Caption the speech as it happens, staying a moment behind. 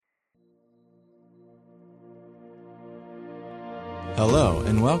Hello,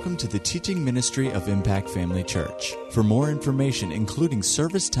 and welcome to the teaching ministry of Impact Family Church. For more information, including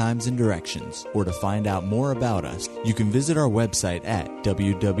service times and directions, or to find out more about us, you can visit our website at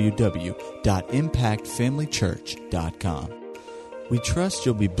www.impactfamilychurch.com. We trust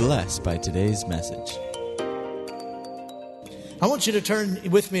you'll be blessed by today's message. I want you to turn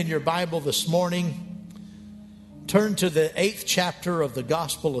with me in your Bible this morning. Turn to the 8th chapter of the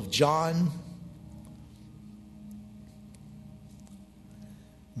Gospel of John.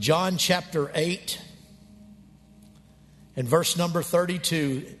 John chapter 8 and verse number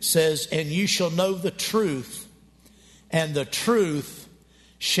 32 says, "And you shall know the truth, and the truth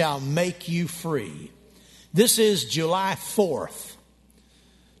shall make you free." This is July 4th,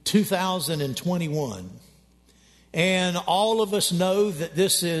 2021. And all of us know that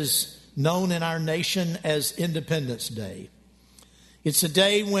this is known in our nation as Independence Day. It's a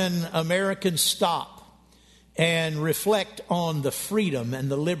day when Americans stop and reflect on the freedom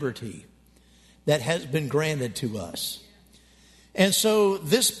and the liberty that has been granted to us. And so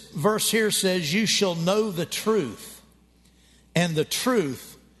this verse here says, "You shall know the truth, and the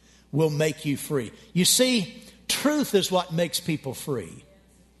truth will make you free." You see, truth is what makes people free.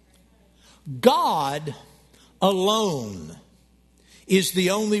 God alone is the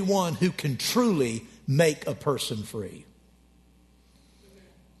only one who can truly make a person free.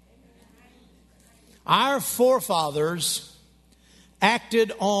 Our forefathers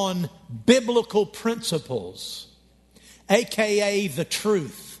acted on biblical principles, aka the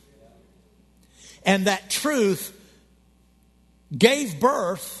truth. And that truth gave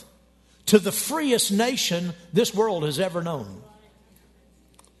birth to the freest nation this world has ever known.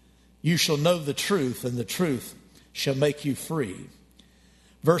 You shall know the truth, and the truth shall make you free.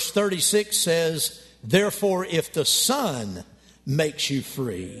 Verse 36 says, "Therefore, if the Son makes you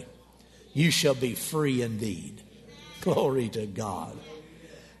free, you shall be free indeed." Glory to God.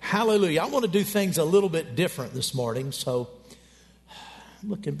 Hallelujah. I want to do things a little bit different this morning. So,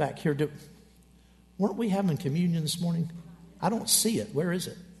 looking back here, weren't we having communion this morning? I don't see it. Where is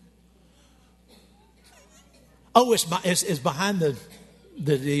it? Oh, it's behind the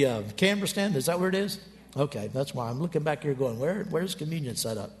camera stand. Is that where it is? Okay, that's why I'm looking back here going, where's communion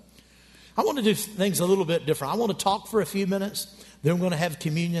set up? I want to do things a little bit different. I want to talk for a few minutes. Then I'm going to have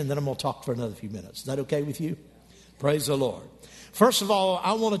communion, then I'm going to talk for another few minutes. Is that okay with you? Praise the Lord. First of all,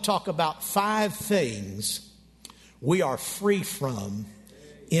 I want to talk about 5 things we are free from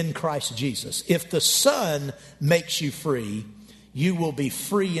in Christ Jesus. If the Son makes you free, you will be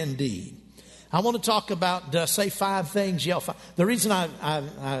free indeed. I want to talk about, did I say 5 things? Yeah, 5. The reason I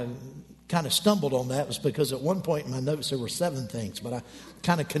kind of stumbled on that was because at one point in my notes there were 7 things, but I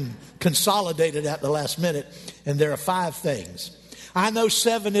kind of consolidated at the last minute, and there are 5 things. I know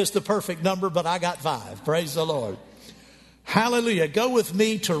 7 is the perfect number, but I got 5. Praise the Lord. Hallelujah. Go with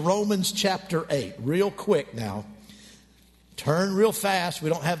me to Romans chapter 8. Real quick now. Turn real fast. We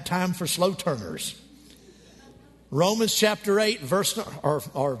don't have time for slow turners. Romans chapter 8, verse,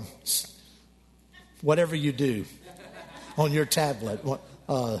 or whatever you do on your tablet.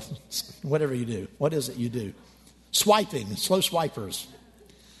 Whatever you do. What is it you do? Swiping. Slow swipers.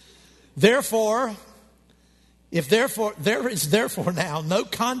 Therefore, there is therefore now no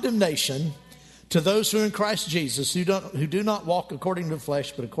condemnation to those who are in Christ Jesus, who do not walk according to the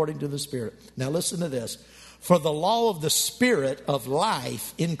flesh, but according to the Spirit. Now listen to this. For the law of the Spirit of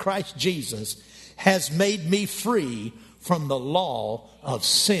life in Christ Jesus has made me free from the law of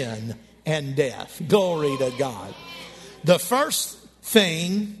sin and death. Glory to God. The first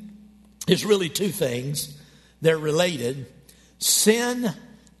thing is really 2 things. They're related. Sin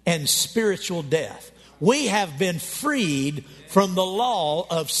and spiritual death. We have been freed from the law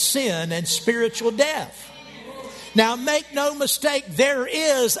of sin and spiritual death. Now, make no mistake, there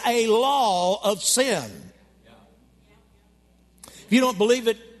is a law of sin. If you don't believe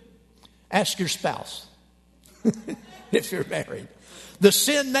it, ask your spouse if you're married. The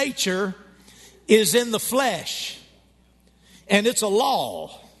sin nature is in the flesh, and it's a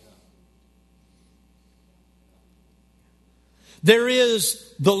law. There is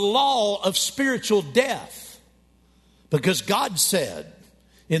the law of spiritual death, because God said,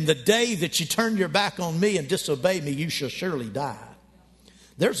 "In the day that you turn your back on me and disobey me, you shall surely die."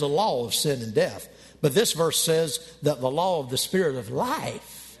 There's a law of sin and death. But this verse says that the law of the Spirit of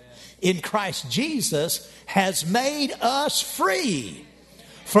life in Christ Jesus has made us free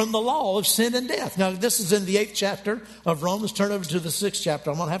from the law of sin and death. Now, this is in the 8th chapter of Romans. Turn over to the 6th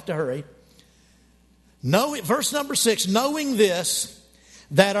chapter. I'm going to have to hurry. Verse number 6, "Knowing this,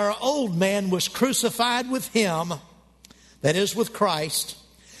 that our old man was crucified with him," that is with Christ,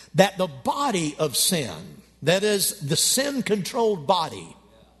 "that the body of sin that is the sin-controlled body,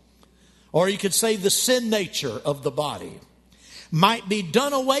 or you could say the sin nature of the body, might be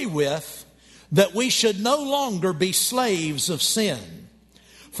done away with, that we should no longer be slaves of sin.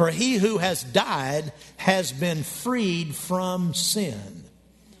 For he who has died has been freed from sin.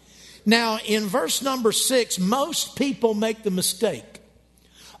 Now, in verse number 6, most people make the mistake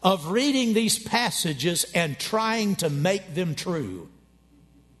of reading these passages and trying to make them true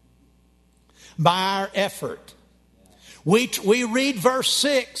by our effort. We read verse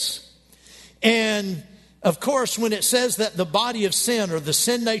 6, and of course, when it says that the body of sin or the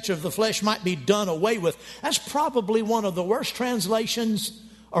sin nature of the flesh might be done away with, that's probably one of the worst translations,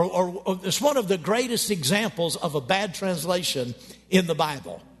 or it's one of the greatest examples of a bad translation in the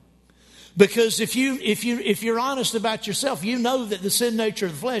Bible. Because if you're honest about yourself, you know that the sin nature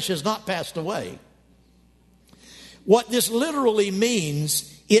of the flesh has not passed away. What this literally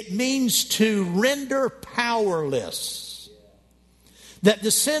means, it means to render powerless. That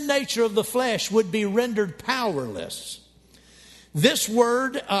the sin nature of the flesh would be rendered powerless. This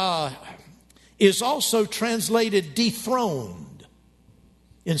word is also translated dethroned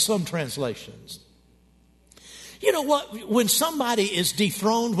in some translations. You know what? When somebody is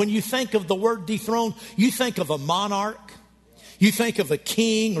dethroned, when you think of the word dethroned, you think of a monarch. You think of a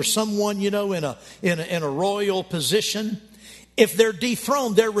king or someone, in a royal position. If they're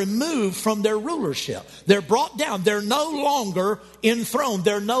dethroned, they're removed from their rulership. They're brought down. They're no longer enthroned.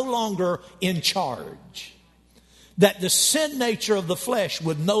 They're no longer in charge. That the sin nature of the flesh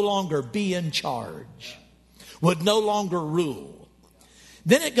would no longer be in charge, would no longer rule.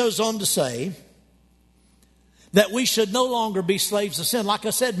 Then it goes on to say that we should no longer be slaves of sin. Like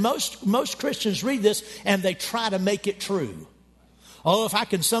I said, most Christians read this and they try to make it true. Oh, if I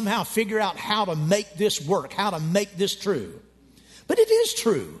can somehow figure out how to make this work, how to make this true. But it is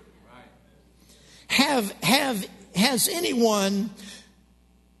true. Has anyone,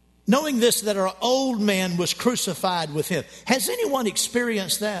 knowing this, that our old man was crucified with him, has anyone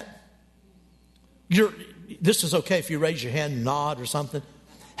experienced that? This is okay if you raise your hand and nod or something.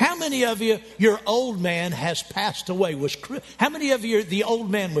 How many of you, your old man has passed away? How many of you, the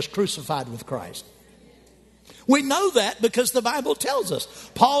old man was crucified with Christ? We know that because the Bible tells us.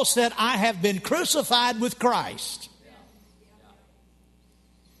 Paul said, I have been crucified with Christ.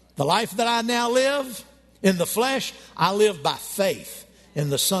 The life that I now live in the flesh, I live by faith in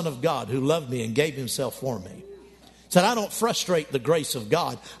the Son of God who loved me and gave himself for me. Said, I don't frustrate the grace of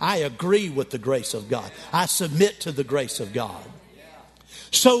God. I agree with the grace of God. I submit to the grace of God.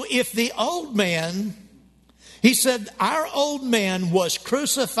 So if the old man, he said, our old man was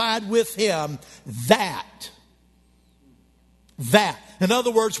crucified with him, that. In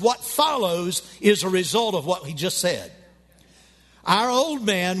other words, what follows is a result of what he just said. Our old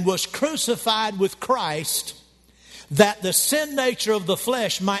man was crucified with Christ, that the sin nature of the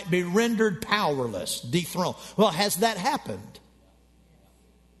flesh might be rendered powerless, dethroned. Well, has that happened?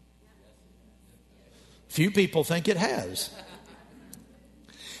 Few people think it has.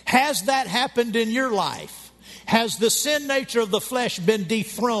 Has that happened in your life? Has the sin nature of the flesh been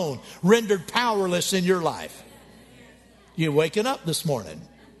dethroned, rendered powerless in your life? You're waking up this morning.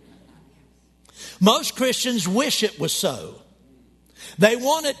 Most Christians wish it was so. They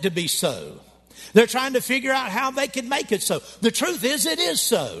want it to be so. They're trying to figure out how they can make it so. The truth is, it is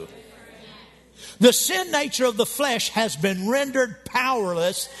so. The sin nature of the flesh has been rendered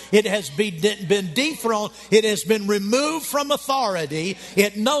powerless. It has been dethroned. It has been removed from authority.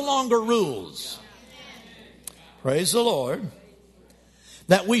 It no longer rules. Praise the Lord.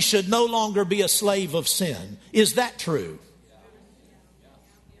 That we should no longer be a slave of sin. Is that true?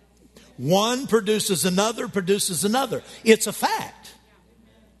 One produces another, produces another. It's a fact.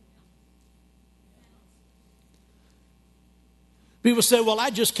 People say, well,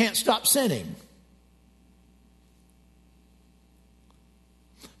 I just can't stop sinning.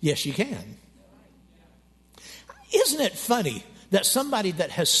 Yes, you can. Isn't it funny that somebody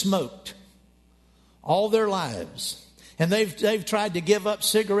that has smoked all their lives, and they've tried to give up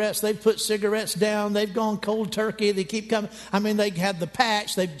cigarettes, they've put cigarettes down, they've gone cold turkey, they keep coming. I mean, they have the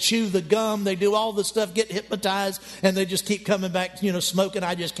patch, they chew the gum, they do all the stuff, get hypnotized, and they just keep coming back, smoking,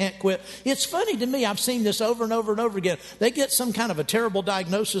 I just can't quit. It's funny to me, I've seen this over and over and over again. They get some kind of a terrible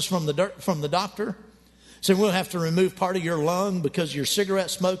diagnosis from the doctor. So we'll have to remove part of your lung because you're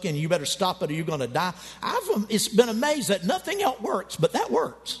cigarette smoking. You better stop it or you're going to die. It's been amazed that nothing else works, but that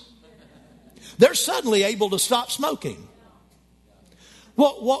works. They're suddenly able to stop smoking.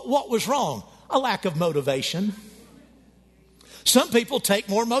 What was wrong? A lack of motivation. Some people take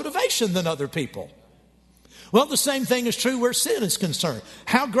more motivation than other people. Well, the same thing is true where sin is concerned.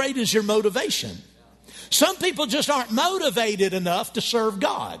 How great is your motivation? Some people just aren't motivated enough to serve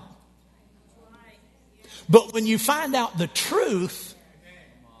God. But when you find out the truth,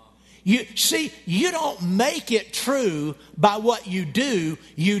 you don't make it true by what you do.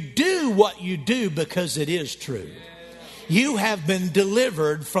 You do what you do because it is true. You have been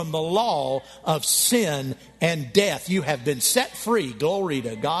delivered from the law of sin and death. You have been set free. Glory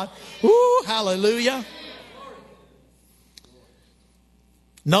to God. Ooh, hallelujah.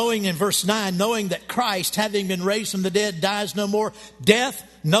 Knowing in verse 9, knowing that Christ, having been raised from the dead, dies no more, death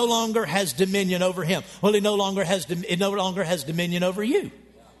no longer has dominion over him. Well, it no longer has dominion over you.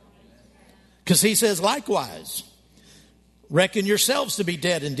 Because he says, likewise, reckon yourselves to be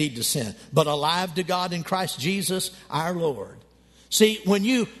dead indeed to sin, but alive to God in Christ Jesus our Lord. See,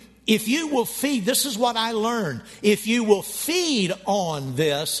 if you will feed, this is what I learned. If you will feed on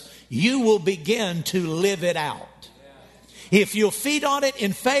this, you will begin to live it out. If you'll feed on it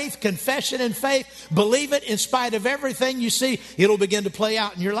in faith, confession in faith, believe it in spite of everything you see, it'll begin to play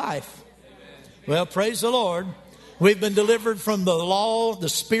out in your life. Well, praise the Lord. We've been delivered from the law. The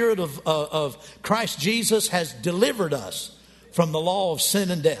Spirit of Christ Jesus has delivered us from the law of sin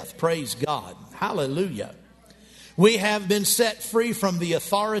and death. Praise God. Hallelujah. We have been set free from the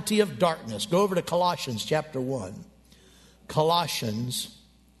authority of darkness. Go over to Colossians chapter 1. Colossians,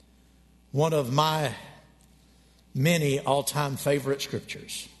 one of my many all-time favorite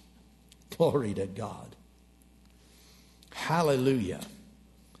scriptures. Glory to God. Hallelujah.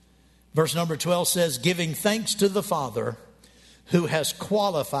 Verse number 12 says, giving thanks to the Father who has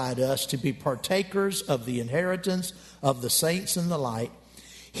qualified us to be partakers of the inheritance of the saints in the light.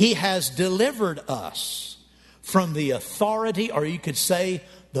 He has delivered us from the authority, or you could say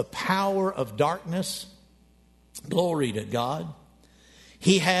the power of darkness. Glory to God.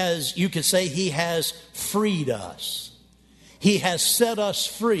 You could say he has freed us. He has set us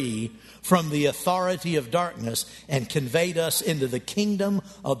free from the authority of darkness and conveyed us into the kingdom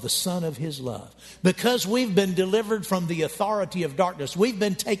of the Son of his love. Because we've been delivered from the authority of darkness, we've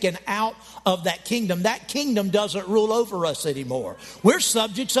been taken out of that kingdom. That kingdom doesn't rule over us anymore. We're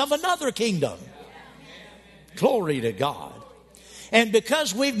subjects of another kingdom. Glory to God. And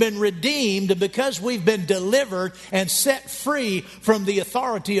because we've been redeemed, and because we've been delivered and set free from the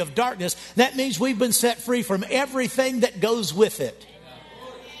authority of darkness, that means we've been set free from everything that goes with it.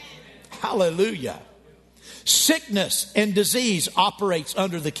 Hallelujah. Sickness and disease operates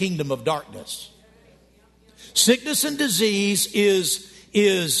under the kingdom of darkness. Sickness and disease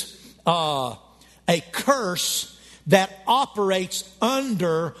is a curse that operates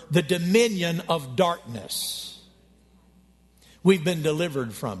under the dominion of darkness. We've been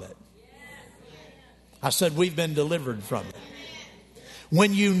delivered from it. I said we've been delivered from it.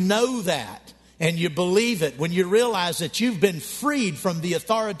 When you know that and you believe it, when you realize that you've been freed from the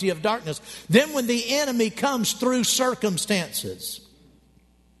authority of darkness, then when the enemy comes through circumstances,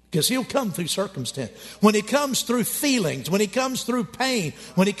 because he'll come through circumstance, when he comes through feelings, when he comes through pain,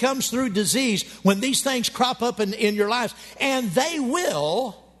 when he comes through disease, when these things crop up in your lives, and they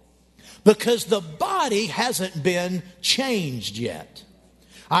will, because the body hasn't been changed yet.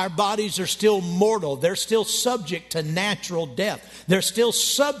 Our bodies are still mortal. They're still subject to natural death. They're still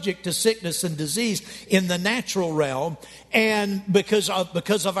subject to sickness and disease in the natural realm, and because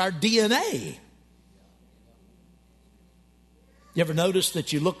of our DNA. You ever notice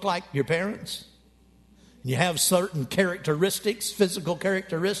that you look like your parents? You have certain characteristics, physical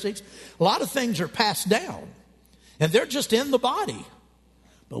characteristics. A lot of things are passed down, and they're just in the body.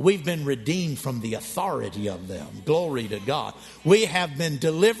 But we've been redeemed from the authority of them. Glory to God. We have been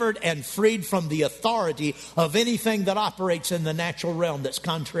delivered and freed from the authority of anything that operates in the natural realm that's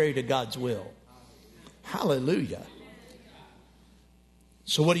contrary to God's will. Hallelujah.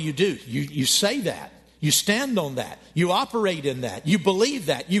 So what do? You say that. You stand on that. You operate in that. You believe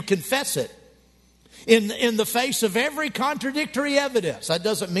that. You confess it. In the face of every contradictory evidence. That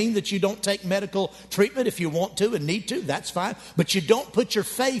doesn't mean that you don't take medical treatment if you want to and need to. That's fine. But you don't put your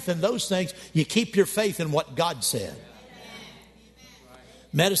faith in those things. You keep your faith in what God said.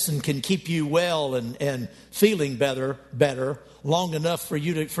 Medicine can keep you well and feeling better long enough for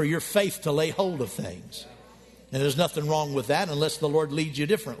your faith to lay hold of things. And there's nothing wrong with that unless the Lord leads you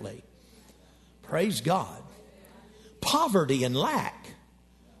differently. Praise God. Poverty and lack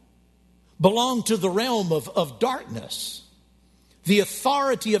belong to the realm of darkness. The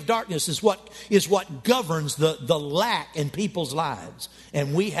authority of darkness is what governs the lack in people's lives.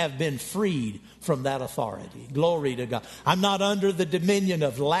 And we have been freed from that authority. Glory to God. I'm not under the dominion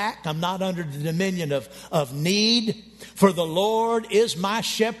of lack. I'm not under the dominion of need. For the Lord is my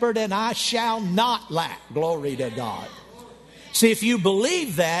shepherd and I shall not lack. Glory to God. See, if you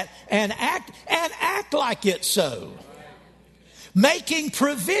believe that and act like it's so. Making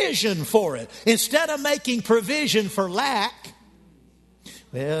provision for it. Instead of making provision for lack,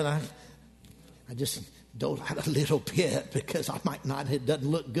 well, I just dole out a little bit because I might not, it doesn't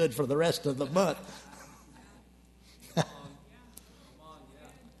look good for the rest of the month.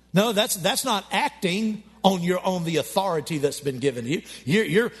 No, that's not acting on the authority that's been given to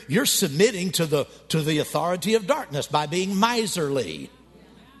you. You're submitting to the authority of darkness by being miserly,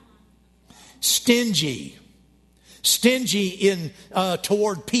 stingy in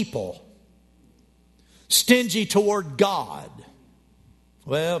toward people, stingy toward God.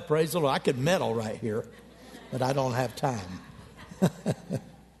 Well, praise the Lord. I could meddle right here, but I don't have time.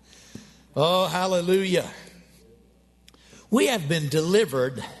 Oh, hallelujah. We have been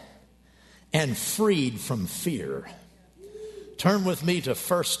delivered and freed from fear. Turn with me to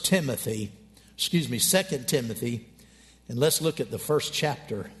 2 Timothy, and let's look at the first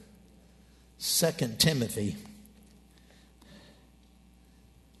chapter. 2 Timothy.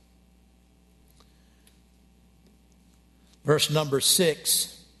 Verse number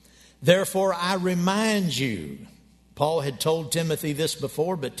 6. Therefore I remind you. Paul had told Timothy this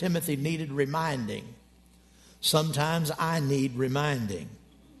before, but Timothy needed reminding. Sometimes I need reminding.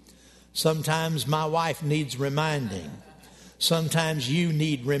 Sometimes my wife needs reminding. Sometimes you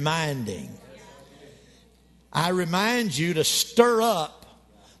need reminding. I remind you to stir up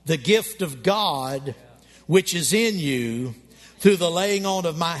the gift of God which is in you through the laying on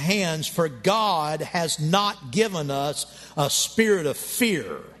of my hands, for God has not given us a spirit of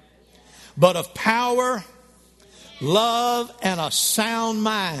fear, but of power, love, and a sound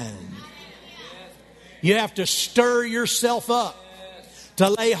mind. You have to stir yourself up to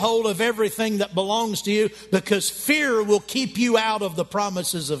lay hold of everything that belongs to you, because fear will keep you out of the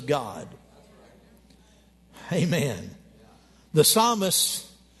promises of God. Amen. The psalmist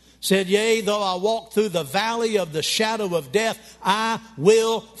said, yea, though I walk through the valley of the shadow of death, I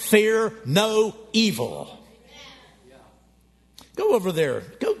will fear no evil. Go over there.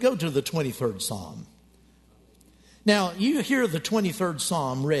 Go to the 23rd Psalm. Now, you hear the 23rd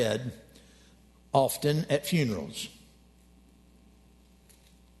Psalm read often at funerals.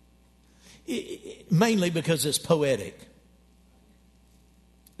 Mainly because it's poetic.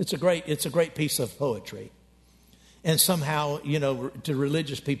 It's a great piece of poetry. And somehow, to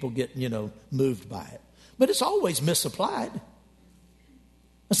religious people get, moved by it. But it's always misapplied.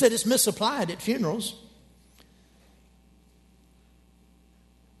 I said it's misapplied at funerals.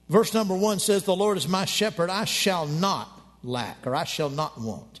 Verse number 1 says, the Lord is my shepherd, I shall not lack, or I shall not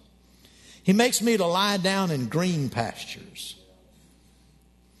want. He makes me to lie down in green pastures.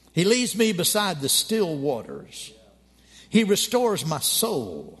 He leads me beside the still waters. He restores my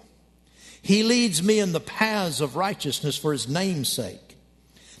soul. He leads me in the paths of righteousness for his name's sake.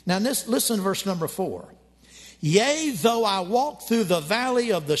 Now listen to verse number 4. Yea, though I walk through the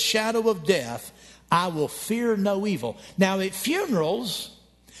valley of the shadow of death, I will fear no evil. Now at funerals,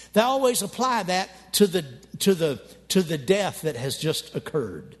 they always apply that to the death that has just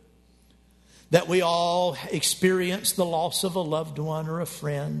occurred. That we all experience the loss of a loved one or a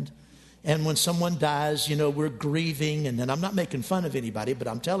friend. And when someone dies, we're grieving. And I'm not making fun of anybody, but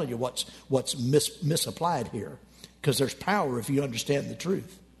I'm telling you what's misapplied here. Because there's power if you understand the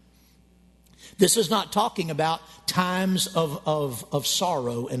truth. This is not talking about times of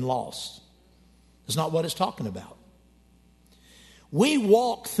sorrow and loss. It's not what it's talking about. We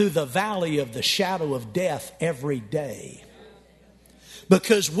walk through the valley of the shadow of death every day.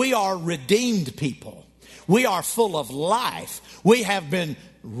 Because we are redeemed people. We are full of life. We have been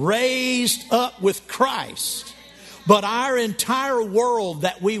raised up with Christ. But our entire world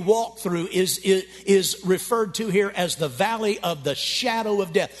that we walk through is referred to here as the valley of the shadow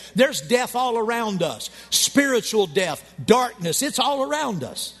of death. There's death all around us. Spiritual death, darkness, it's all around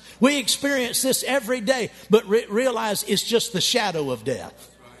us. We experience this every day, but realize it's just the shadow of death.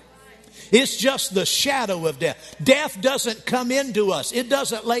 It's just the shadow of death. Death doesn't come into us. It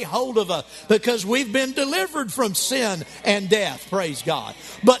doesn't lay hold of us because we've been delivered from sin and death, praise God.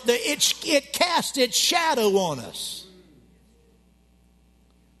 But it casts its shadow on us.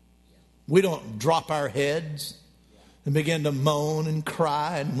 We don't drop our heads and begin to moan and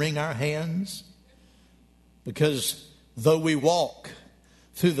cry and wring our hands. Because though we walk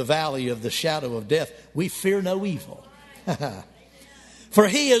through the valley of the shadow of death, we fear no evil. For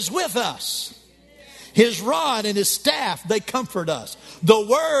he is with us. His rod and his staff, they comfort us. The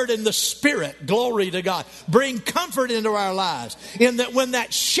word and the spirit, glory to God, bring comfort into our lives. In that when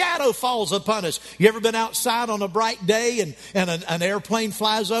that shadow falls upon us, you ever been outside on a bright day and an airplane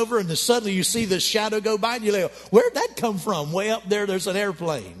flies over and then suddenly you see this shadow go by and you go, where'd that come from? Way up there's an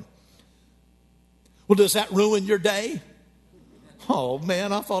airplane. Well, does that ruin your day? Oh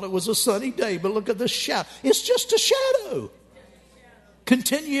man, I thought it was a sunny day, but look at the shadow. It's just a shadow.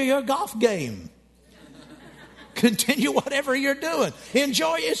 Continue your golf game. Continue whatever you're doing.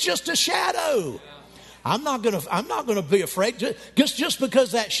 Enjoy. It's just a shadow. I'm not gonna be afraid. Just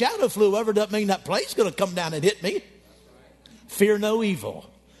because that shadow flew over doesn't mean that plane's gonna come down and hit me. Fear no evil,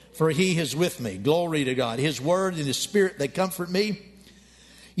 for he is with me. Glory to God. His word and his spirit, they comfort me.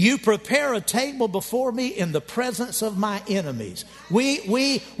 You prepare a table before me in the presence of my enemies.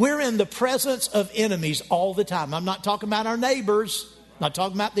 We're in the presence of enemies all the time. I'm not talking about our neighbors. I'm not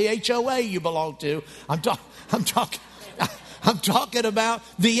talking about the HOA you belong to. I'm talking about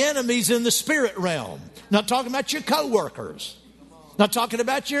the enemies in the spirit realm. I'm not talking about your coworkers. I'm not talking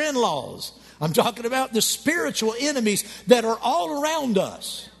about your in-laws. I'm talking about the spiritual enemies that are all around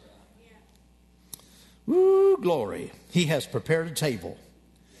us. Woo, glory. He has prepared a table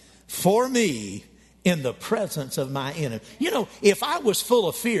for me in the presence of my enemy. You know, if I was full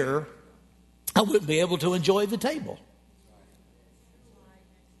of fear, I wouldn't be able to enjoy the table.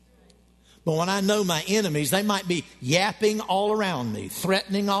 But when I know my enemies, they might be yapping all around me,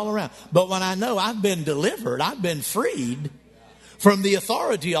 threatening all around. But when I know I've been delivered, I've been freed from the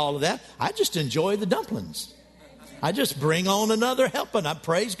authority, all of that, I just enjoy the dumplings. I just bring on another helping. I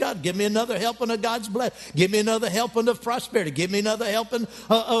praise God. Give me another helping of God's blessing. Give me another helping of prosperity. Give me another helping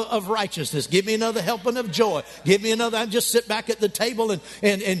of righteousness. Give me another helping of joy. Give me another. I just sit back at the table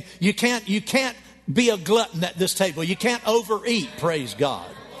and you can't be a glutton at this table. You can't overeat. Praise God.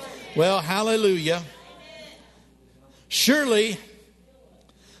 Well, hallelujah. Surely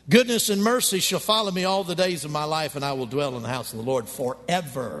goodness and mercy shall follow me all the days of my life, and I will dwell in the house of the Lord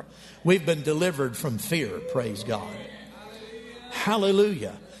forever. We've been delivered from fear, praise God.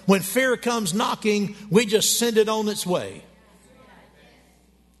 Hallelujah. When fear comes knocking, we just send it on its way.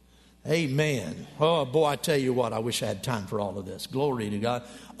 Amen. Oh boy, I tell you what, I wish I had time for all of this. Glory to God.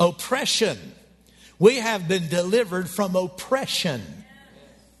 Oppression. We have been delivered from oppression.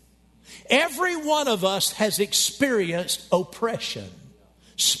 Every one of us has experienced oppression,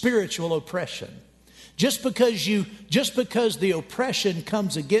 spiritual oppression. Just because the oppression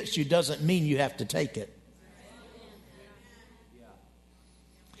comes against you doesn't mean you have to take it.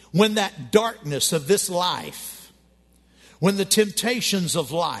 When that darkness of this life, when the temptations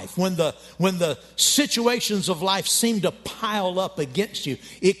of life, when the situations of life seem to pile up against you,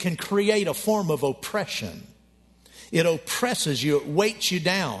 it can create a form of oppression. It oppresses you, it weights you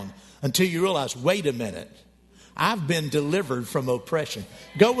down until you realize, wait a minute, I've been delivered from oppression.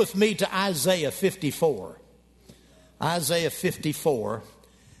 Go with me to Isaiah 54. Isaiah 54.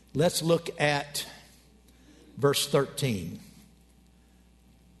 Let's look at verse 13.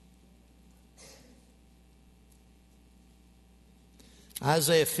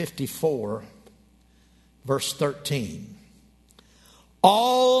 Isaiah 54, verse 13.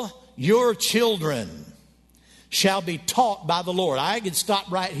 All your children shall be taught by the Lord. I can stop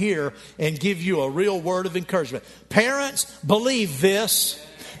right here and give you a real word of encouragement. Parents, believe this.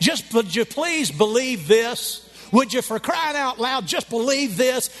 Would you please believe this? Would you, for crying out loud, just believe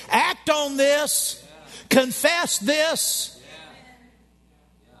this? Act on this. Confess this.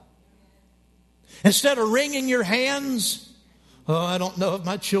 Instead of wringing your hands. Oh, I don't know if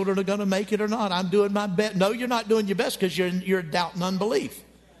my children are going to make it or not. I'm doing my best. No, you're not doing your best because you're in doubt and unbelief.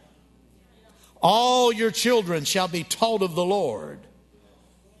 All your children shall be taught of the Lord.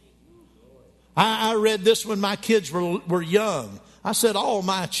 I read this when my kids were young. I said, all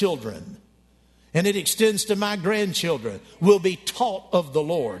my children, and it extends to my grandchildren, will be taught of the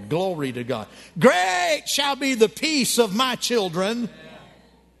Lord. Glory to God. Great shall be the peace of my children.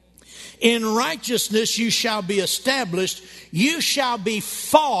 In righteousness you shall be established. You shall be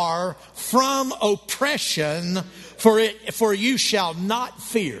far from oppression, for you shall not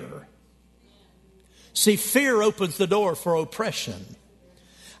fear. See, fear opens the door for oppression.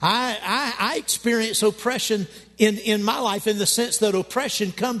 I experience oppression in my life in the sense that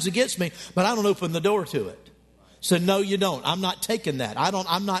oppression comes against me, but I don't open the door to it. So no, you don't. I'm not taking that.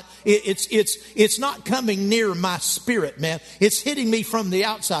 It's not coming near my spirit, man. It's hitting me from the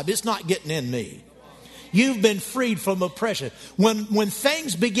outside. It's not getting in me. You've been freed from oppression. When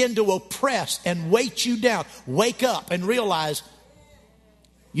things begin to oppress and weight you down, wake up and realize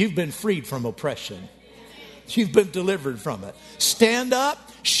you've been freed from oppression. You've been delivered from it. Stand up,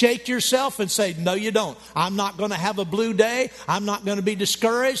 Shake yourself and say, no, you don't. I'm not going to have a blue day. I'm not going to be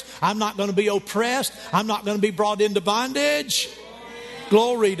discouraged. I'm not going to be oppressed. I'm not going to be brought into bondage.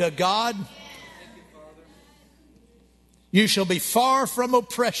 Glory to God. You shall be far from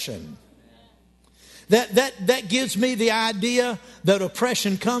oppression. That gives me the idea that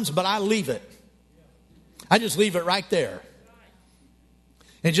oppression comes, but I leave it. I just leave it right there.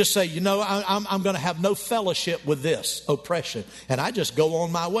 And just say, I'm going to have no fellowship with this oppression. And I just go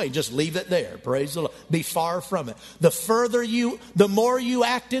on my way. Just leave it there. Praise the Lord. Be far from it. The more you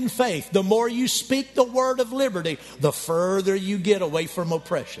act in faith, the more you speak the word of liberty, the further you get away from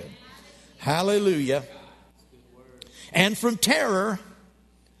oppression. Hallelujah. And from terror,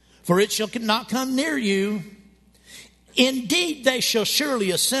 for it shall not come near you. Indeed, they shall surely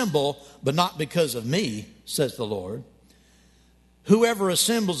assemble, but not because of me, says the Lord. Whoever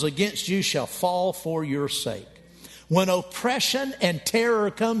assembles against you shall fall for your sake. When oppression and terror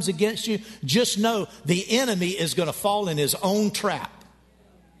comes against you, just know the enemy is going to fall in his own trap.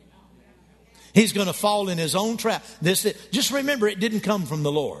 He's going to fall in his own trap. Just remember, it didn't come from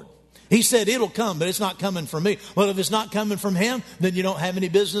the Lord. He said it'll come, but it's not coming from me. Well, if it's not coming from him, then you don't have any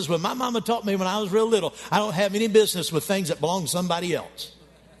business with. My mama taught me when I was real little, I don't have any business with things that belong to somebody else.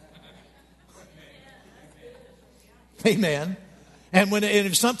 Amen. And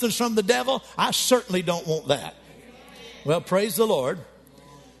if something's from the devil, I certainly don't want that. Well, praise the Lord.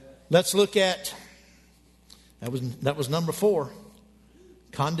 Let's look at, that was number 4,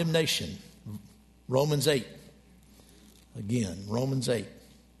 condemnation. Romans 8. Again, Romans 8.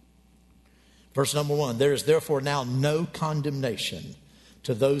 Verse number 1, there is therefore now no condemnation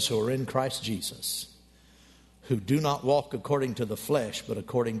to those who are in Christ Jesus, who do not walk according to the flesh, but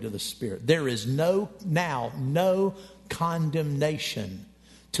according to the Spirit. There is no condemnation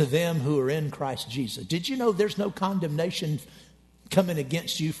to them who are in Christ Jesus. Did you know there's no condemnation coming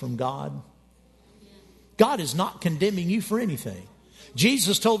against you from God? God is not condemning you for anything.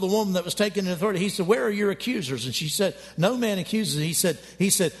 Jesus told the woman that was taken in authority, he said, where are your accusers? And she said, no man accuses. He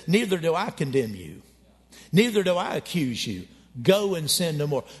said, neither do I condemn you. Neither do I accuse you. Go and sin no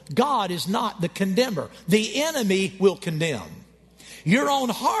more. God is not the condemner. The enemy will condemn. Your own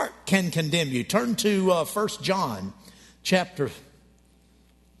heart can condemn you. Turn to 1 John chapter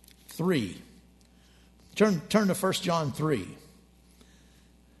 3. Turn to 1 John 3.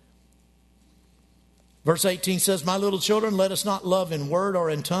 Verse 18 says, my little children, let us not love in word or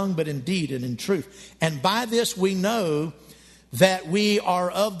in tongue, but in deed and in truth. And by this we know that we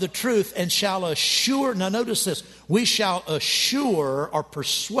are of the truth and shall assure, now notice this, we shall assure or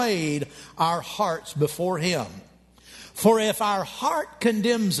persuade our hearts before him. For if our heart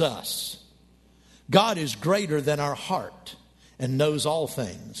condemns us, God is greater than our heart and knows all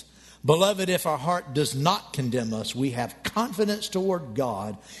things. Beloved, if our heart does not condemn us, we have confidence toward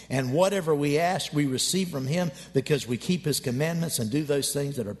God, and whatever we ask, we receive from him because we keep his commandments and do those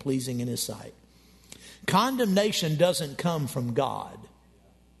things that are pleasing in his sight. Condemnation doesn't come from God.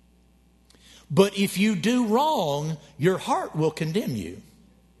 But if you do wrong, your heart will condemn you.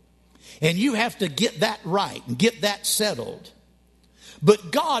 And you have to get that right and get that settled.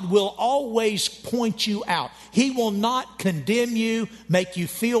 But God will always point you out. He will not condemn you, make you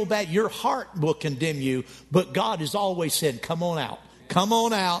feel bad. Your heart will condemn you. But God has always said, come on out. Come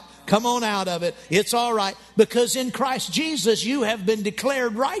on out. Come on out of it. It's all right. Because in Christ Jesus, you have been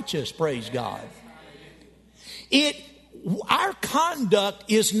declared righteous. Praise God. Our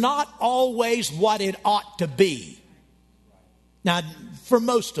conduct is not always what it ought to be. Now, for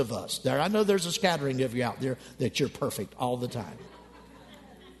most of us, I know there's a scattering of you out there that you're perfect all the time.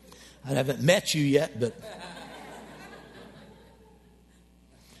 I haven't met you yet, but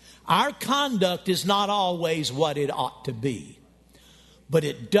our conduct is not always what it ought to be. But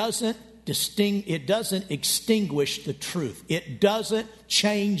it doesn't extinguish the truth. It doesn't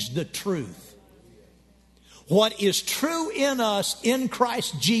change the truth. What is true in us in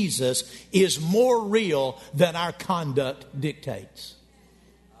Christ Jesus is more real than our conduct dictates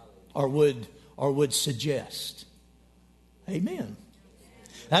or would suggest. Amen.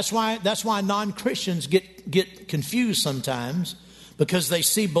 That's why non-Christians get confused sometimes, because they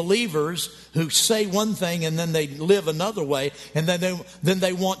see believers who say one thing and then they live another way, and then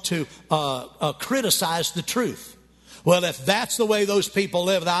they want to criticize the truth. Well, if that's the way those people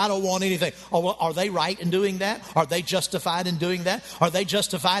live, I don't want anything. Oh, well, are they right in doing that? Are they justified in doing that? Are they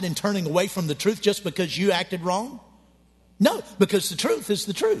justified in turning away from the truth just because you acted wrong? No, because the truth is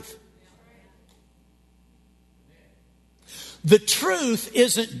the truth. The truth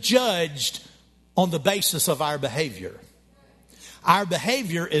isn't judged on the basis of our behavior. Our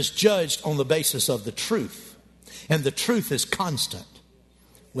behavior is judged on the basis of the truth. And the truth is constant.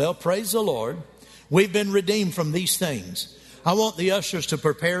 Well, praise the Lord. We've been redeemed from these things. I want the ushers to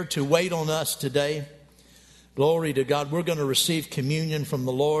prepare to wait on us today. Glory to God. We're going to receive communion from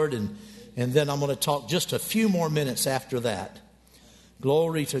the Lord, and then I'm going to talk just a few more minutes after that.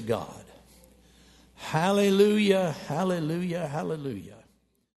 Glory to God. Hallelujah, hallelujah, hallelujah.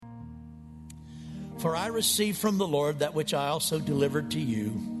 For I received from the Lord that which I also delivered to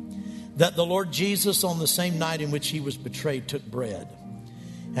you, that the Lord Jesus, on the same night in which he was betrayed, took bread.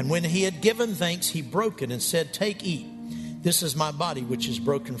 And when he had given thanks, he broke it and said, "Take, eat. This is my body, which is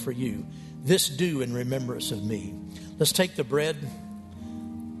broken for you. This do in remembrance of me." Let's take the bread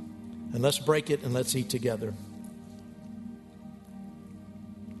and let's break it and let's eat together.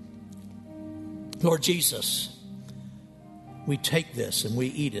 Lord Jesus, we take this and we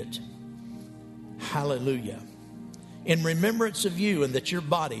eat it. Hallelujah. In remembrance of you and that your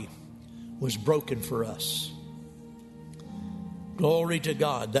body was broken for us. Glory to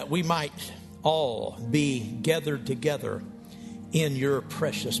God, that we might all be gathered together in your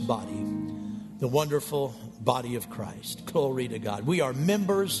precious body, the wonderful body of Christ. Glory to God. We are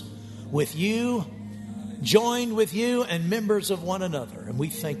members with you, joined with you, and members of one another. And we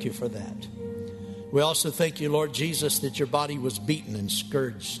thank you for that. We also thank you, Lord Jesus, that your body was beaten and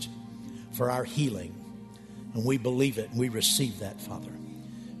scourged for our healing. And we believe it and we receive that, Father.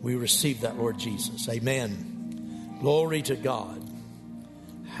 We receive that, Lord Jesus. Amen. Glory to God.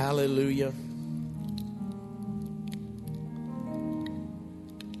 Hallelujah.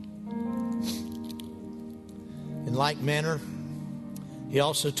 In like manner, he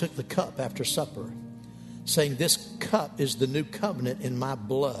also took the cup after supper, saying, "This cup is the new covenant in my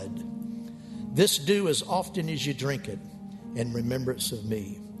blood. This do as often as you drink it in remembrance of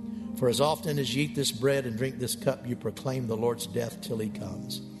me. For as often as you eat this bread and drink this cup, you proclaim the Lord's death till he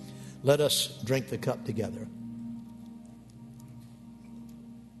comes." Let us drink the cup together.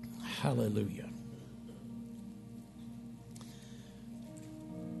 Hallelujah.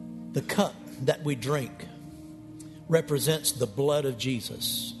 The cup that we drink represents the blood of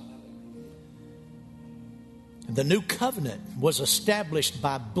Jesus. The new covenant was established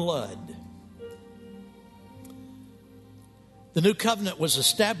by blood. The new covenant was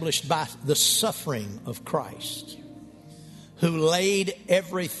established by the suffering of Christ, who laid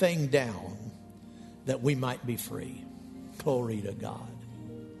everything down that we might be free. Glory to God.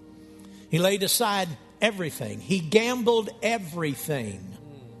 He laid aside everything. He gambled everything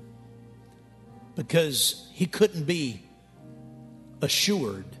because he couldn't be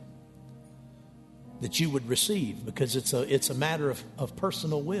assured that you would receive, because it's a matter of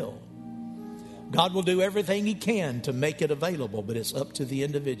personal will. God will do everything he can to make it available, but it's up to the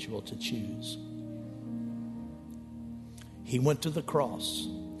individual to choose. He went to the cross.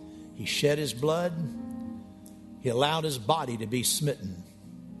 He shed his blood. He allowed his body to be smitten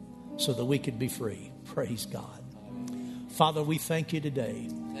so that we could be free. Praise God. Father, we thank you today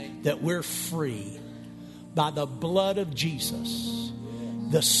that we're free by the blood of Jesus.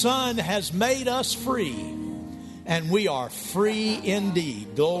 The Son has made us free, and we are free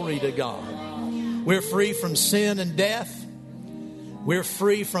indeed. Glory to God. We're free from sin and death. We're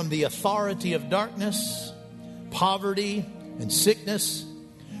free from the authority of darkness, poverty, and sickness.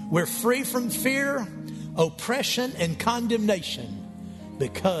 We're free from fear, oppression, and condemnation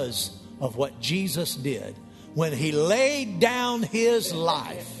because of what Jesus did when he laid down his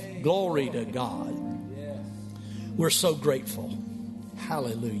life. Glory to God. We're so grateful.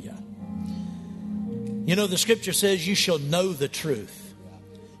 Hallelujah. You know, the scripture says you shall know the truth,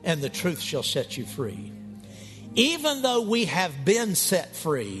 and the truth shall set you free. Even though we have been set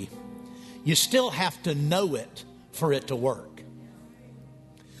free, you still have to know it for it to work.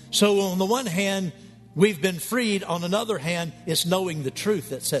 So on the one hand, we've been freed. On another hand, it's knowing the truth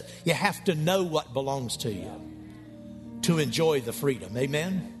that says you have to know what belongs to you to enjoy the freedom.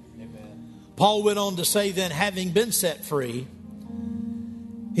 Amen? Amen. Paul went on to say then, having been set free,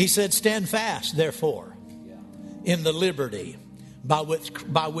 he said, stand fast, therefore, in the liberty by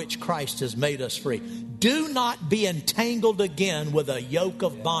which Christ has made us free. Do not be entangled again with a yoke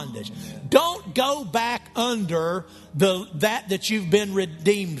of bondage. Don't go back under that you've been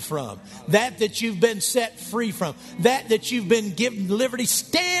redeemed from, that you've been set free from, that you've been given liberty.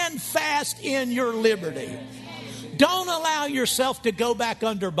 Stand fast in your liberty. Don't allow yourself to go back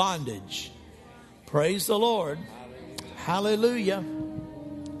under bondage. Praise the Lord. Hallelujah.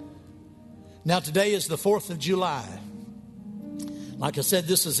 Now today is the 4th of July. Like I said,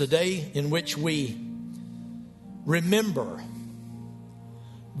 this is a day in which we remember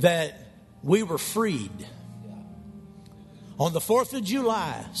that we were freed. On the 4th of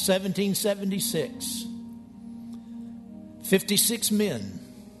July, 1776, 56 men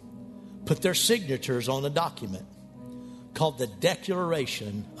put their signatures on a document called the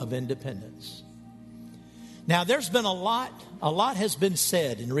Declaration of Independence. Now, there's been a lot has been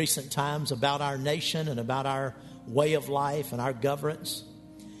said in recent times about our nation and about our way of life and our governance.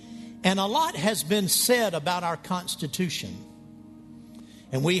 And a lot has been said about our Constitution.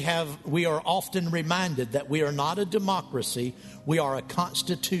 And we are often reminded that we are not a democracy, we are a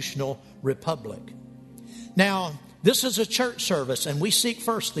constitutional republic. Now, this is a church service, and we seek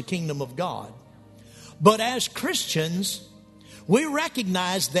first the kingdom of God. But as Christians, we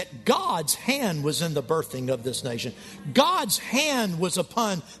recognize that God's hand was in the birthing of this nation. God's hand was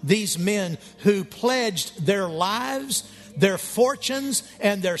upon these men who pledged their lives, their fortunes,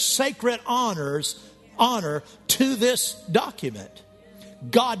 and their sacred honor to this document.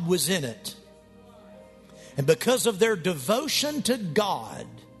 God was in it. And because of their devotion to God,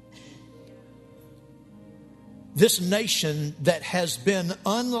 this nation that has been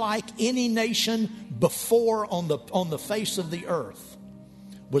unlike any nation before on the face of the earth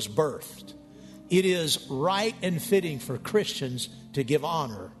was birthed. It is right and fitting for Christians to give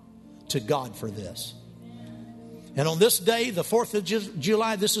honor to God for this. And on this day, the 4th of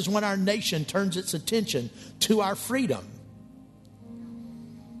July, this is when our nation turns its attention to our freedom.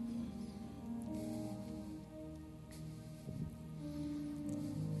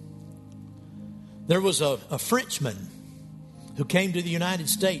 There was a Frenchman who came to the United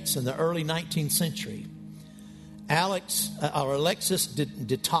States in the early 19th century, Alexis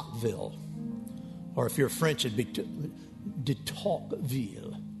de Tocqueville, or if you're French, it'd be de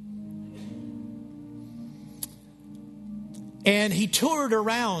Tocqueville. And he toured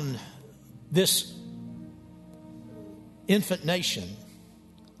around this infant nation,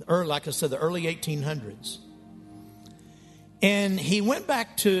 like I said, the early 1800s. And he went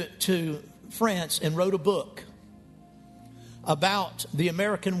back to France and wrote a book about the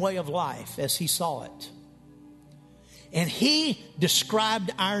American way of life as he saw it. And he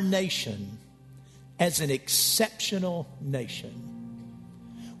described our nation as an exceptional nation.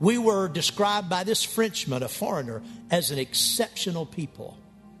 We were described by this Frenchman, a foreigner, as an exceptional people.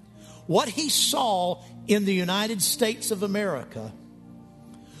 What he saw in the United States of America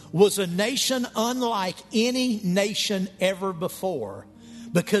was a nation unlike any nation ever before,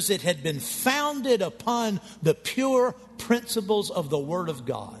 because it had been founded upon the pure principles of the Word of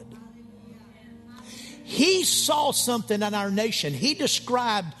God. He saw something in our nation. He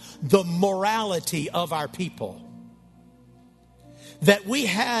described the morality of our people. That we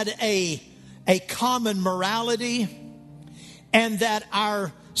had a common morality, and that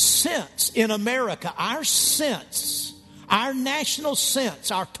our sense in America, our national sense,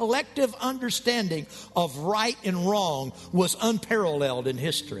 our collective understanding of right and wrong was unparalleled in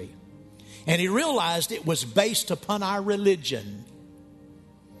history. And he realized it was based upon our religion.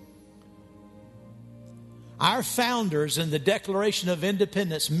 Our founders in the Declaration of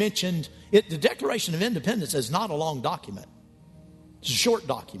Independence mentioned it. The Declaration of Independence is not a long document. It's a short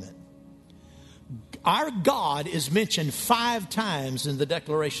document. Our God is mentioned 5 times in the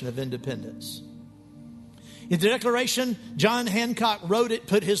Declaration of Independence. In the Declaration, John Hancock wrote it,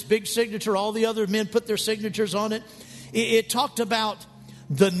 put his big signature, all the other men put their signatures on it. It talked about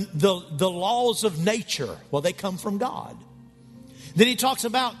the laws of nature. Well, they come from God. Then he talks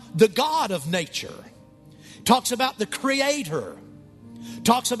about the God of nature. Talks about the Creator.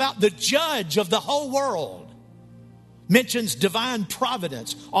 Talks about the Judge of the whole world. Mentions divine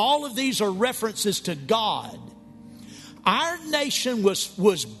providence. All of these are references to God. Our nation was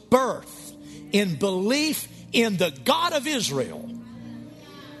birthed in belief in the God of Israel.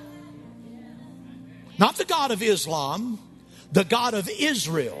 Not the God of Islam, the God of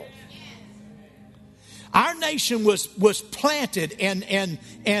Israel. Our nation was planted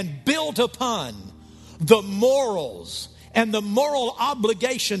and built upon the morals and the moral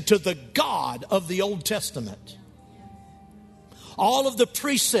obligation to the God of the Old Testament. All of the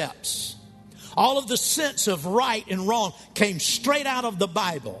precepts, all of the sense of right and wrong came straight out of the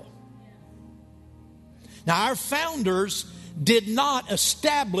Bible. Now, our founders did not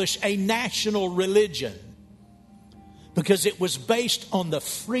establish a national religion because it was based on the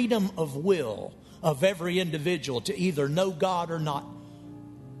freedom of will of every individual to either know God or not.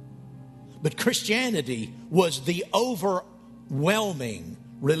 But Christianity was the overwhelming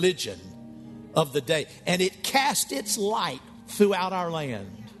religion of the day, and it cast its light throughout our land.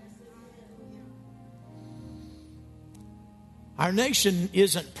 Our nation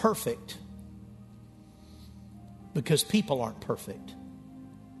isn't perfect because people aren't perfect.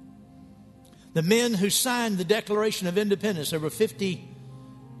 The men who signed the Declaration of Independence, there were 56,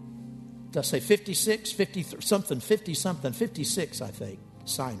 I think,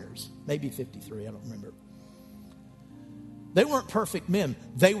 signers, maybe 53, I don't remember. They weren't perfect men.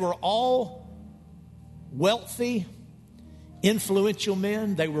 They were all wealthy, influential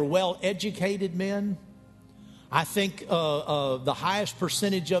men. They were well-educated men. I think the highest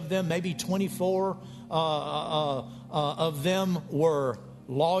percentage of them, maybe 24 of them were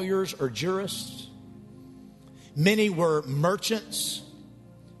lawyers or jurists. Many were merchants.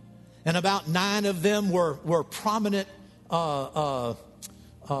 And about 9 of them were prominent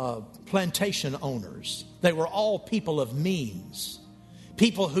plantation owners. They were all people of means,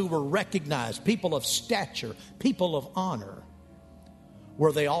 people who were recognized, people of stature, people of honor.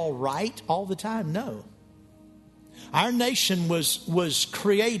 Were they all right all the time? No. Our nation was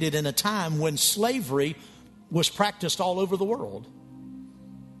created in a time when slavery was practiced all over the world.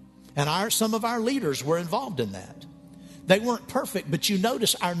 And some of our leaders were involved in that. They weren't perfect, but you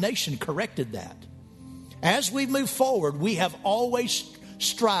notice our nation corrected that. As we move forward, we have always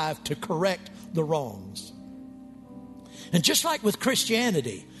strived to correct the wrongs. And just like with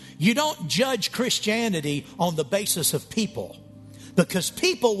Christianity, you don't judge Christianity on the basis of people, because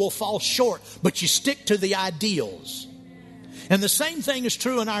people will fall short, but you stick to the ideals. And the same thing is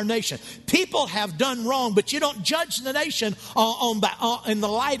true in our nation. People have done wrong, but you don't judge the nation in the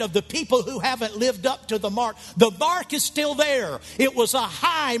light of the people who haven't lived up to the mark. The mark is still there. It was a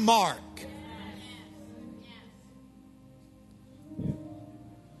high mark.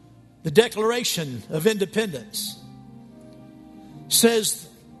 The Declaration of Independence says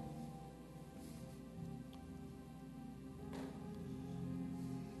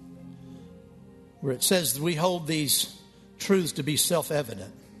where it says we hold these truths to be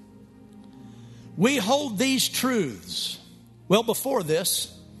self-evident. We hold these truths. Well, before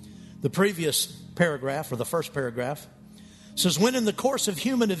this, the previous paragraph, or the first paragraph, says, when in the course of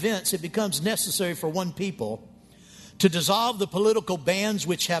human events it becomes necessary for one people to dissolve the political bands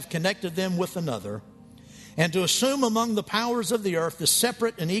which have connected them with another, and to assume among the powers of the earth the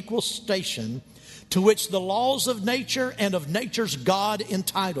separate and equal station to which the laws of nature and of nature's God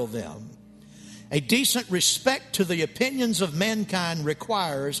entitle them. A decent respect to the opinions of mankind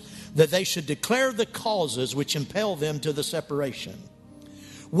requires that they should declare the causes which impel them to the separation.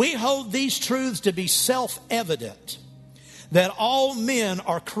 We hold these truths to be self-evident, that all men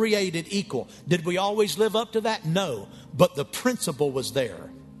are created equal. Did we always live up to that? No, but the principle was there.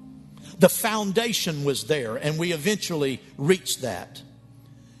 The foundation was there, and we eventually reached that.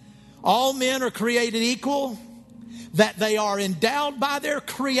 All men are created equal, that they are endowed by their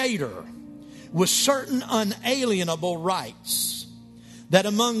Creator with certain unalienable rights, that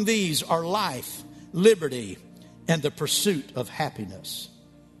among these are life, liberty, and the pursuit of happiness.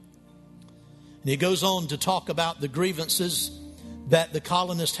 And he goes on to talk about the grievances that the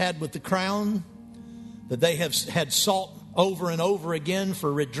colonists had with the crown, that they had sought over and over again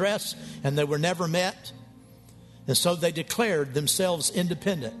for redress, and they were never met. And so they declared themselves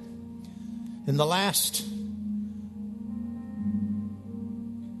independent. In the last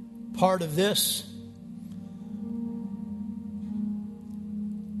part of this,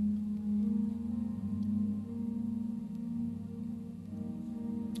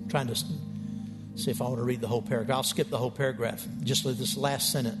 I'm trying to see if I want to read the whole paragraph. I'll skip the whole paragraph, just this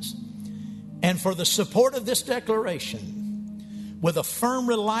last sentence. And for the support of this declaration, with a firm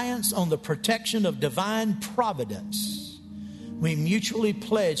reliance on the protection of divine providence, we mutually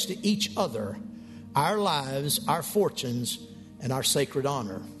pledge to each other our lives, our fortunes, and our sacred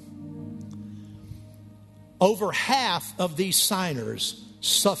honor. Over half of these signers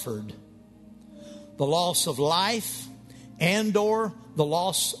suffered the loss of life and or the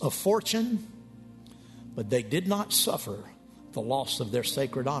loss of fortune, but they did not suffer the loss of their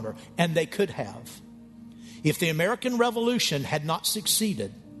sacred honor, and they could have. If the American Revolution had not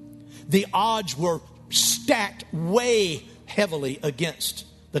succeeded, the odds were stacked way heavily against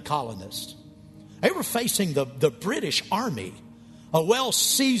the colonists. They were facing the British Army, a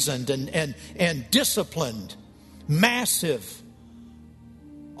well-seasoned and disciplined, massive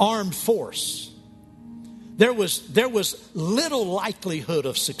armed force. There was little likelihood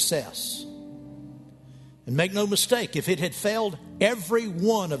of success. And make no mistake, if it had failed, every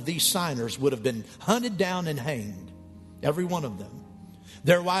one of these signers would have been hunted down and hanged. Every one of them.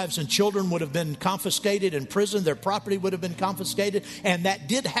 Their wives and children would have been confiscated in prison. Their property would have been confiscated. And that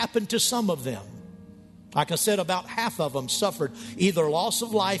did happen to some of them. Like I said, about half of them suffered either loss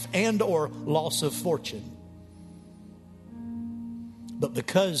of life and or loss of fortune. But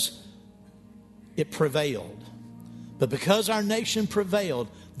because it prevailed, but because our nation prevailed,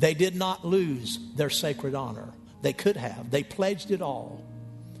 they did not lose their sacred honor. They could have. They pledged it all.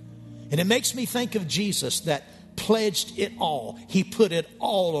 And it makes me think of Jesus, that pledged it all. He put it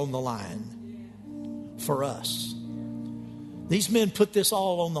all on the line for us. These men put this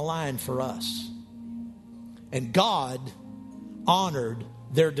all on the line for us. And God honored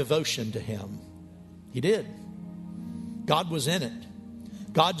their devotion to him. He did. God was in it.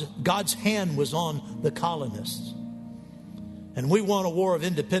 God's hand was on the colonists. And we won a war of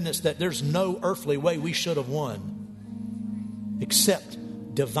independence that there's no earthly way we should have won except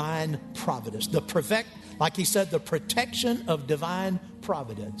divine providence. Like he said, the protection of divine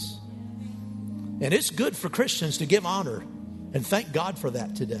providence. And it's good for Christians to give honor and thank God for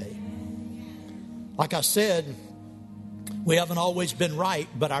that today. Like I said, we haven't always been right,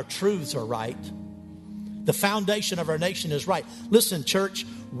 but our truths are right. The foundation of our nation is right. Listen, church,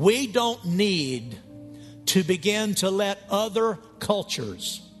 we don't need to begin to let other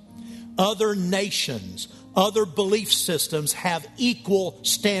cultures, other nations, other belief systems have equal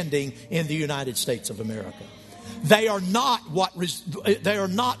standing in the United States of America. They are not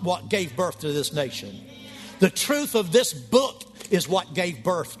what gave birth to this nation. The truth of this book is what gave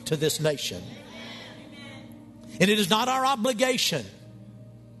birth to this nation. And it is not our obligation.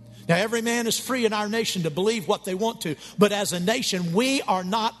 Now, every man is free in our nation to believe what they want to. But as a nation, we are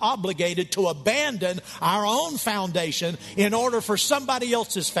not obligated to abandon our own foundation in order for somebody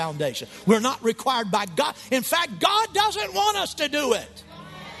else's foundation. We're not required by God. In fact, God doesn't want us to do it.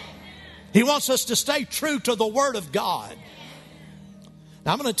 He wants us to stay true to the Word of God.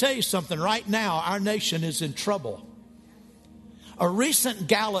 Now, I'm going to tell you something. Right now, our nation is in trouble. A recent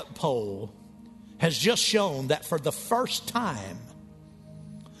Gallup poll has just shown that for the first time,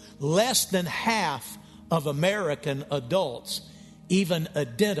 less than half of American adults even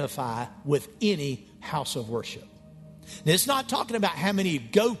identify with any house of worship. Now, it's not talking about how many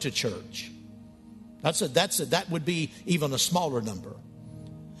go to church. That would be even a smaller number.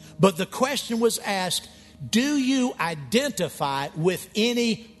 But the question was asked, do you identify with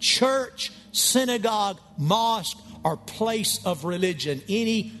any church, synagogue, mosque, or place of religion?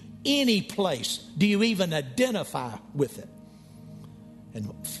 Any place. Do you even identify with it?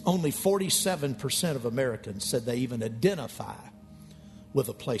 And only 47% of Americans said they even identify with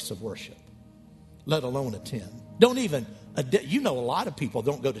a place of worship, let alone attend. You know, a lot of people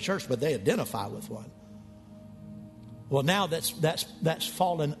don't go to church, but they identify with one. Well, now that's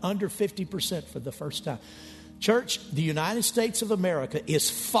fallen under 50% for the first time. Church, the United States of America is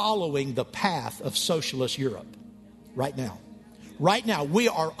following the path of socialist Europe right now. Right now, we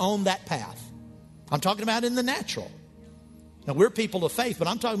are on that path. I'm talking about in the natural. Now, we're people of faith, but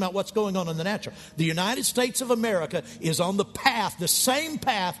I'm talking about what's going on in the natural. The United States of America is on the path, the same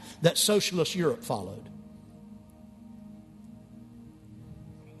path that socialist Europe followed.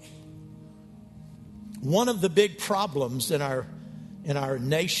 One of the big problems in our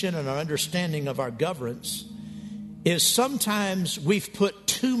nation and our understanding of our governance is sometimes we've put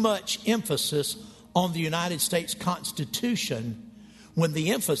too much emphasis on the United States Constitution when the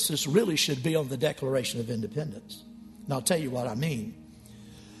emphasis really should be on the Declaration of Independence. And I'll tell you what I mean.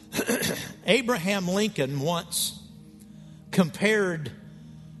 Abraham Lincoln once compared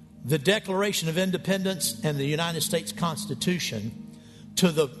the Declaration of Independence and the United States Constitution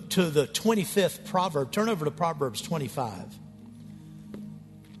to the 25th proverb. Turn over to Proverbs 25.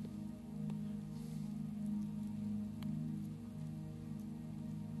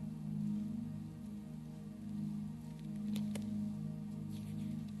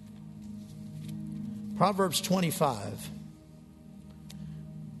 Proverbs 25,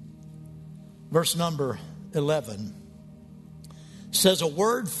 verse number 11, says, "A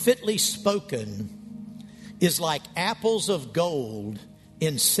word fitly spoken is like apples of gold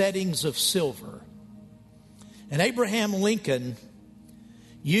in settings of silver." And Abraham Lincoln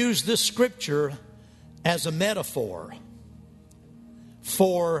used this scripture as a metaphor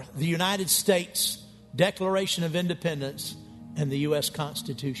for the United States Declaration of Independence and the U.S.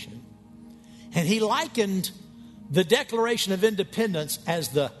 Constitution. And he likened the Declaration of Independence as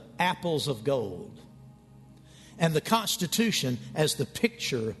the apples of gold and the Constitution as the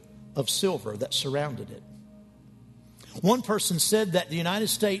picture of silver that surrounded it. One person said that the United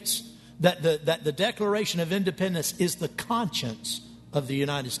States, that the Declaration of Independence is the conscience of the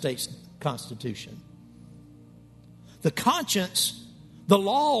United States Constitution. The conscience, the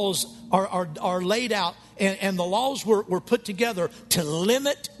laws are laid out, and the laws were put together to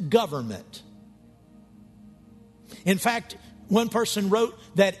limit government. In fact, one person wrote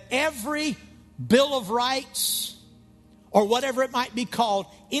that every Bill of Rights, or whatever it might be called,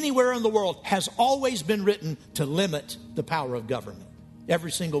 anywhere in the world has always been written to limit the power of government.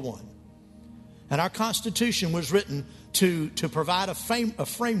 Every single one. And our Constitution was written to provide a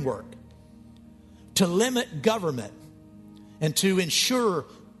framework to limit government, and to ensure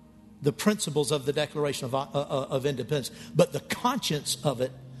the principles of the Declaration of Independence. But the conscience of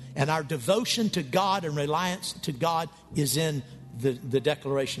it and our devotion to God and reliance to God is in the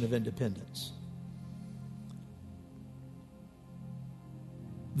Declaration of Independence.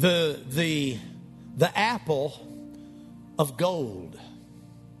 The apple of gold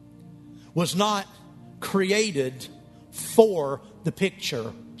was not created for the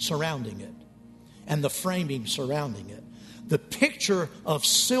picture surrounding it and the framing surrounding it. The picture of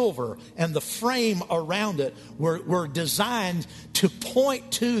silver and the frame around it were designed to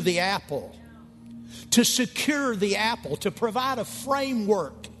point to the apple, to secure the apple, to provide a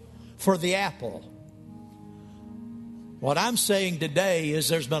framework for the apple. What I'm saying today is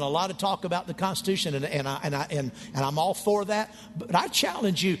there's been a lot of talk about the Constitution, and I'm all for that. But I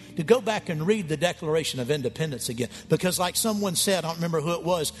challenge you to go back and read the Declaration of Independence again. Because like someone said, I don't remember who it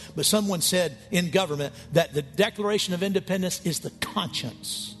was, but someone said in government that the Declaration of Independence is the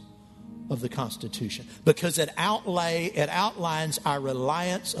conscience of the Constitution. Because it outlines our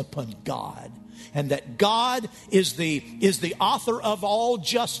reliance upon God. And that God is the author of all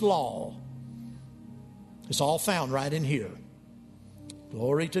just law. It's all found right in here.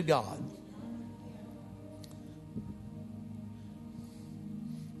 Glory to God.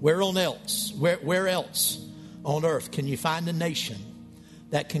 Where else on earth can you find a nation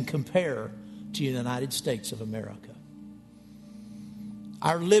that can compare to the United States of America?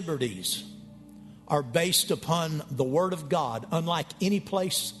 Our liberties are based upon the Word of God, unlike any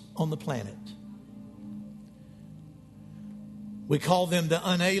place on the planet. We call them the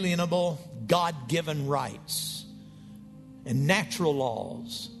unalienable, God-given rights and natural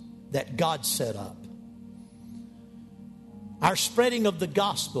laws that God set up. Our spreading of the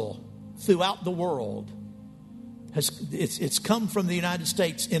gospel throughout the world it's come from the United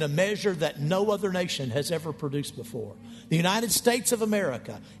States in a measure that no other nation has ever produced before. The United States of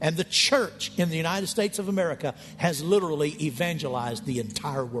America and the church in the United States of America has literally evangelized the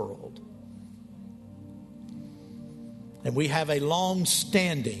entire world. And we have a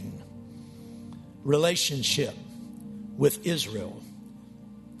long-standing relationship with Israel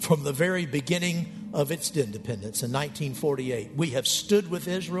from the very beginning of its independence in 1948. We have stood with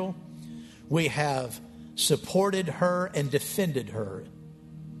Israel. We have supported her and defended her.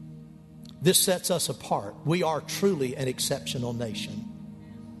 This sets us apart. We are truly an exceptional nation.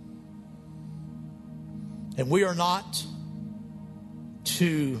 And we are not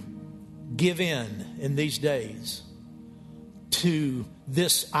to give in these days to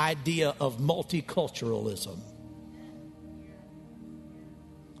this idea of multiculturalism.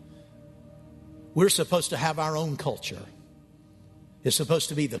 We're supposed to have our own culture. It's supposed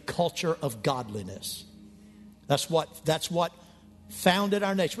to be the culture of godliness. That's what founded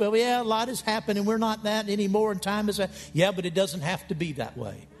our nation. Well, yeah, a lot has happened and we're not that anymore and time is that. Yeah, but it doesn't have to be that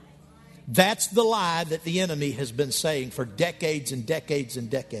way. That's the lie that the enemy has been saying for decades and decades and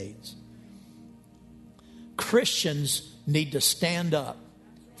decades. Christians need to stand up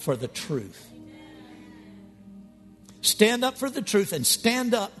for the truth. Stand up for the truth and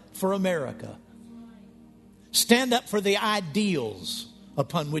stand up for America. Stand up for the ideals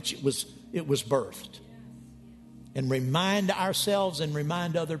upon which it was birthed. And remind ourselves and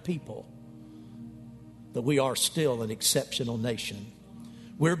remind other people that we are still an exceptional nation.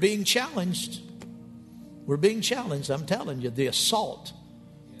 We're being challenged. We're being challenged. I'm telling you, the assault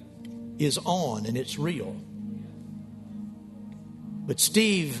is on and it's real. But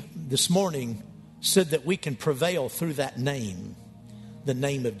Steve this morning said that we can prevail through that name, the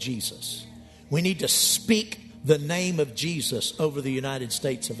name of Jesus. We need to speak the name of Jesus over the United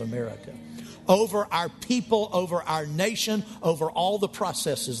States of America, over our people, over our nation, over all the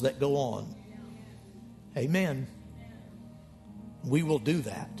processes that go on. Amen. We will do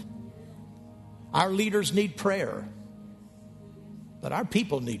that. Our leaders need prayer, but our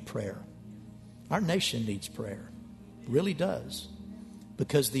people need prayer. Our nation needs prayer. It really does.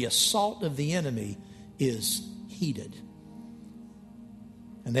 Because the assault of the enemy is heated.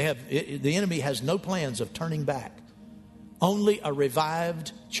 And the enemy has no plans of turning back. Only a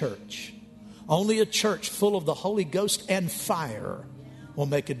revived church, only a church full of the Holy Ghost and fire will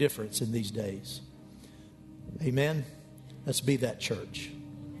make a difference in these days. Amen. Let's be that church.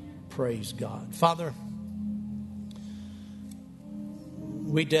 Praise God. Father,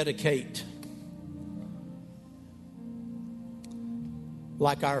 we dedicate,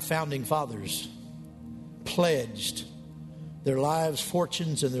 like our founding fathers pledged their lives,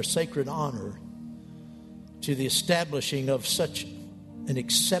 fortunes, and their sacred honor to the establishing of such an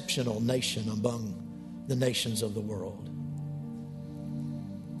exceptional nation among the nations of the world.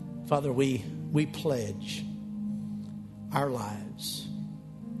 Father, we we pledge our lives.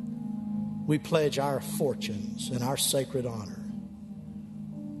 We pledge our fortunes and our sacred honor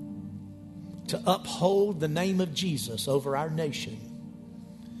to uphold the name of Jesus over our nation,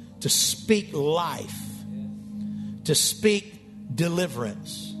 to speak life, to speak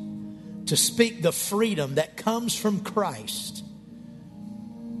deliverance, to speak the freedom that comes from Christ.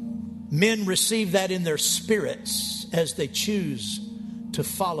 Men receive that in their spirits as they choose to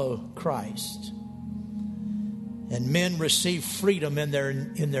follow Christ. And men receive freedom in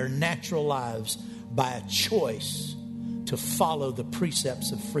their natural lives by a choice to follow the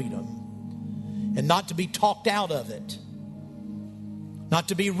precepts of freedom. And not to be talked out of it. Not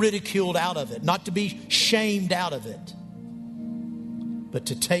to be ridiculed out of it. Not to be shamed out of it. But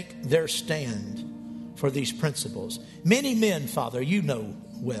to take their stand for these principles. Many men, Father, you know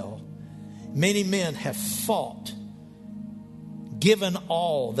well, many men have fought, given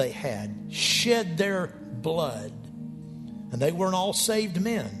all they had, shed their blood. And they weren't all saved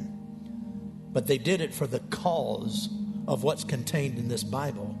men. But they did it for the cause of what's contained in this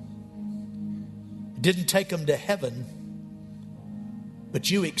Bible. It didn't take them to heaven, but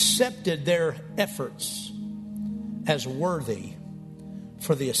you accepted their efforts as worthy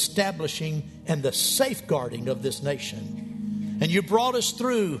for the establishing and the safeguarding of this nation. And you brought us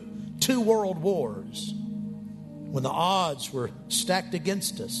through 2 world wars when the odds were stacked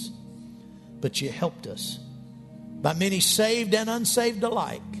against us, but you helped us by many saved and unsaved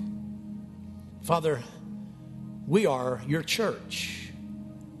alike. Father, we are your church.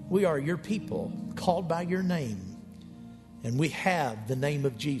 We are your people called by your name. And we have the name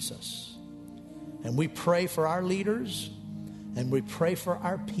of Jesus. And we pray for our leaders. And we pray for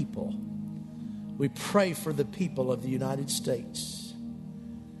our people. We pray for the people of the United States.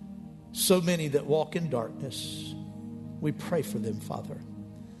 So many that walk in darkness. We pray for them, Father.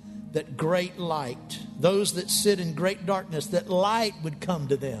 That great light, those that sit in great darkness, that light would come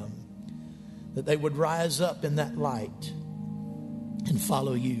to them. That they would rise up in that light and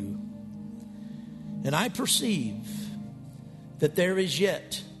follow you. And I perceive that there is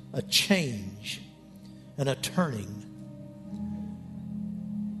yet a change and a turning.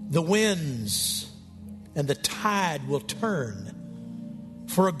 The winds and the tide will turn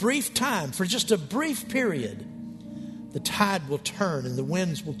for a brief time, for just a brief period. The tide will turn and the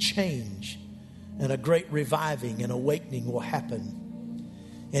winds will change, and a great reviving and awakening will happen.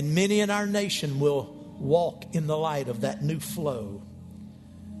 And many in our nation will walk in the light of that new flow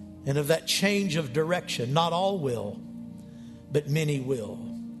and of that change of direction. Not all will, but many will.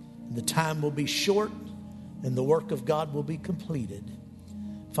 And the time will be short and the work of God will be completed.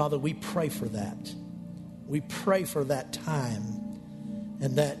 Father, we pray for that. We pray for that time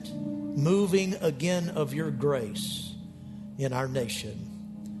and that moving again of your grace in our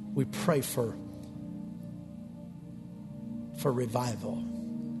nation. We pray for revival.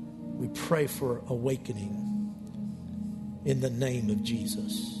 We pray for awakening in the name of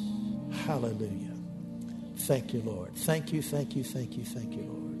Jesus. Hallelujah. Thank you, Lord. Thank you, thank you, thank you, thank you,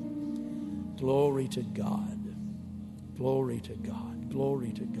 Lord. Glory to God. Glory to God.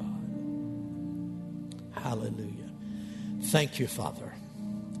 Glory to God. Hallelujah. Thank you, Father.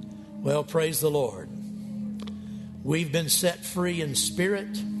 Well, praise the Lord. We've been set free in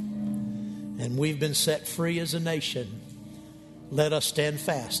spirit, and we've been set free as a nation. Let us stand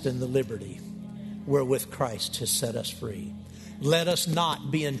fast in the liberty wherewith Christ has set us free. Let us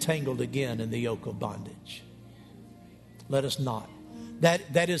not be entangled again in the yoke of bondage. Let us not.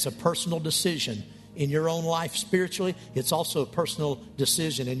 That is a personal decision in your own life spiritually. It's also a personal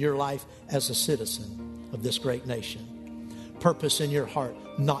decision in your life as a citizen of this great nation. Purpose in your heart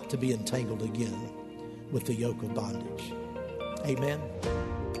not to be entangled again with the yoke of bondage. Amen.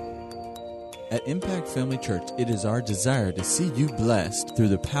 At Impact Family Church, it is our desire to see you blessed through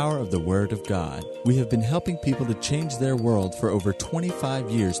the power of the Word of God. We have been helping people to change their world for over 25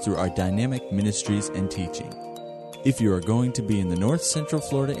 years through our dynamic ministries and teaching. If you are going to be in the North Central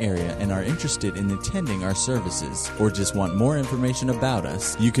Florida area and are interested in attending our services or just want more information about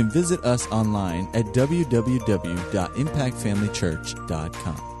us, you can visit us online at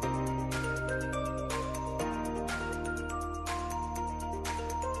www.impactfamilychurch.com.